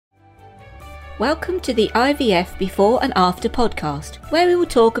Welcome to the IVF Before and After podcast, where we will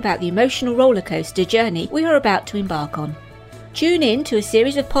talk about the emotional rollercoaster journey we are about to embark on. Tune in to a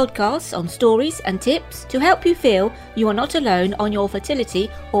series of podcasts on stories and tips to help you feel you are not alone on your fertility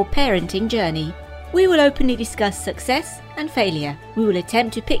or parenting journey. We will openly discuss success and failure. We will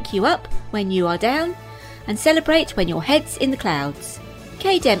attempt to pick you up when you are down and celebrate when your head's in the clouds.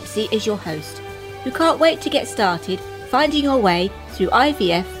 Kay Dempsey is your host, who can't wait to get started finding your way through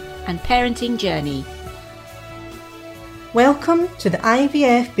IVF and parenting journey. Welcome to the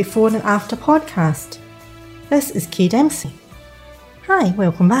IVF Before and After podcast. This is Kay Dempsey. Hi,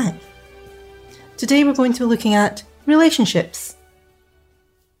 welcome back. Today we're going to be looking at relationships.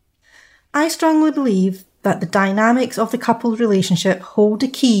 I strongly believe that the dynamics of the couple's relationship hold the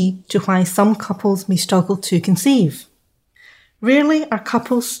key to why some couples may struggle to conceive. Rarely are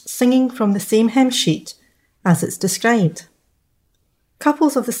couples singing from the same hymn sheet as it's described.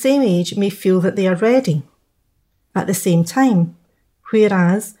 Couples of the same age may feel that they are ready at the same time,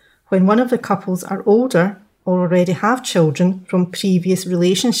 whereas when one of the couples are older or already have children from previous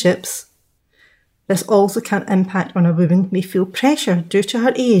relationships, this also can impact on a woman may feel pressure due to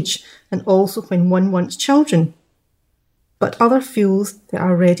her age and also when one wants children, but other feels they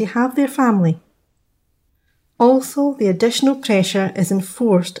already have their family. Also, the additional pressure is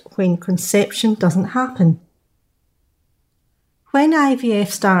enforced when conception doesn't happen. When IVF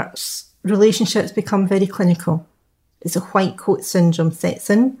starts, relationships become very clinical. It's a white coat syndrome sets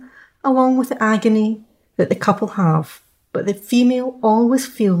in, along with the agony that the couple have, but the female always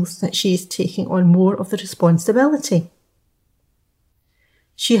feels that she is taking on more of the responsibility.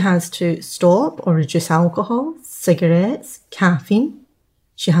 She has to stop or reduce alcohol, cigarettes, caffeine.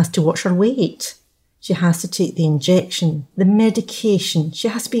 She has to watch her weight. She has to take the injection, the medication. She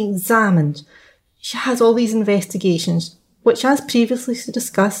has to be examined. She has all these investigations, which, as previously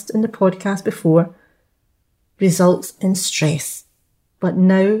discussed in the podcast before, results in stress. But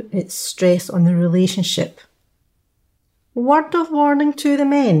now it's stress on the relationship. Word of warning to the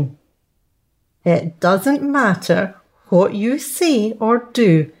men. It doesn't matter what you say or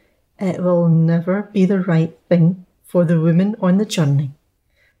do, it will never be the right thing for the woman on the journey,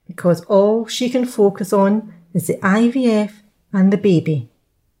 because all she can focus on is the IVF and the baby.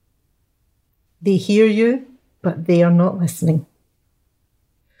 They hear you, but they are not listening.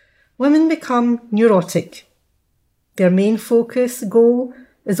 Women become neurotic. Their main goal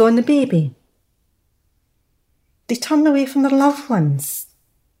is on the baby. They turn away from their loved ones.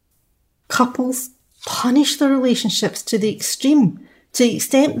 Couples punish their relationships to the extreme, to the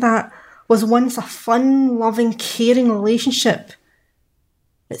extent that was once a fun, loving, caring relationship.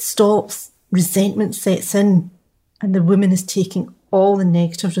 It stops, resentment sets in, and the woman is taking all the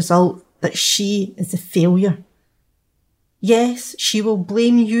negative result that she is the failure. Yes, she will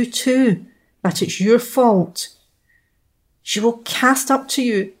blame you too, that it's your fault. She will cast up to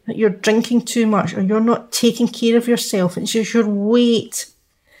you that you're drinking too much or you're not taking care of yourself. It's just your weight.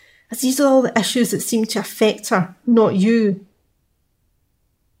 As these are all the issues that seem to affect her, not you.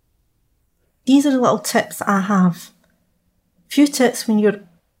 These are the little tips that I have. A few tips when you're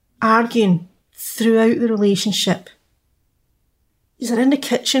arguing throughout the relationship. You're in the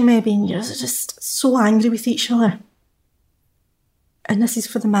kitchen maybe and you're just so angry with each other. And this is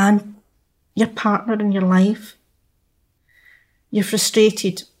for the man, your partner in your life. You're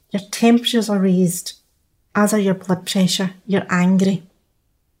frustrated, your temperatures are raised, as are your blood pressure, you're angry.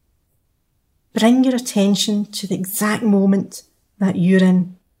 Bring your attention to the exact moment that you're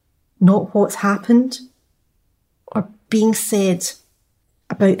in, not what's happened or being said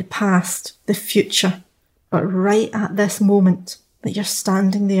about the past, the future, but right at this moment that you're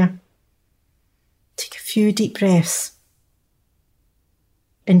standing there. Take a few deep breaths.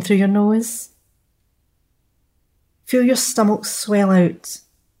 In through your nose. Feel your stomach swell out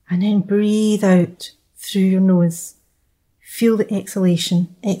and then breathe out through your nose. Feel the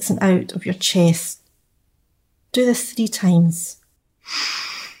exhalation exit out of your chest. Do this 3 times.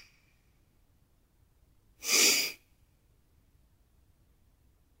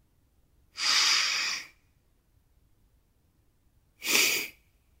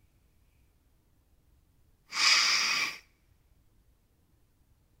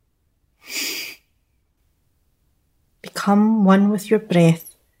 Become one with your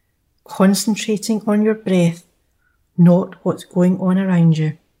breath, concentrating on your breath, not what's going on around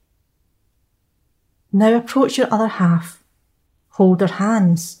you. Now approach your other half. Hold their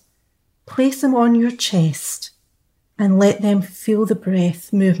hands. Place them on your chest and let them feel the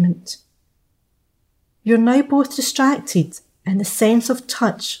breath movement. You're now both distracted and the sense of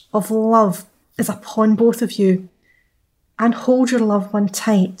touch, of love is upon both of you. And hold your loved one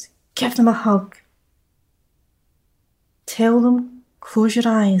tight. Give them a hug. Tell them, close your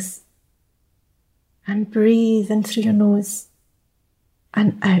eyes and breathe in through your nose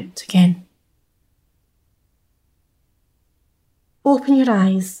and out again. Open your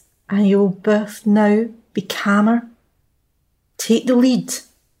eyes and you'll both now be calmer. Take the lead.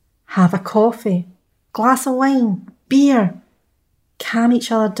 Have a coffee, glass of wine, beer. Calm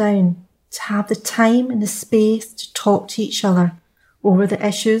each other down to have the time and the space to talk to each other over the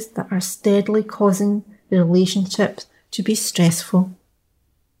issues that are steadily causing the relationship to be stressful.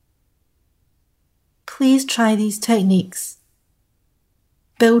 Please try these techniques.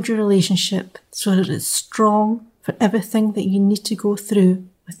 Build your relationship so that it's strong for everything that you need to go through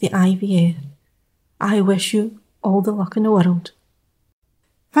with the IVF. I wish you all the luck in the world.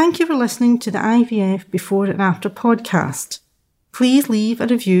 Thank you for listening to the IVF Before and After podcast. Please leave a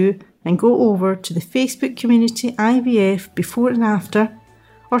review and go over to the Facebook community IVF Before and After,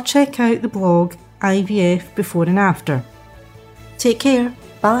 or check out the blog IVF Before and After. Take care.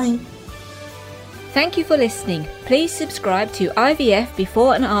 Bye. Thank you for listening. Please subscribe to IVF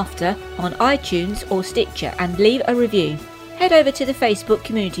Before and After on iTunes or Stitcher and leave a review. Head over to the Facebook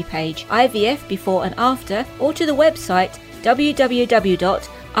community page IVF Before and After, or to the website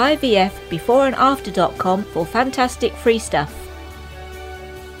www.ivfbeforeandafter.com for fantastic free stuff.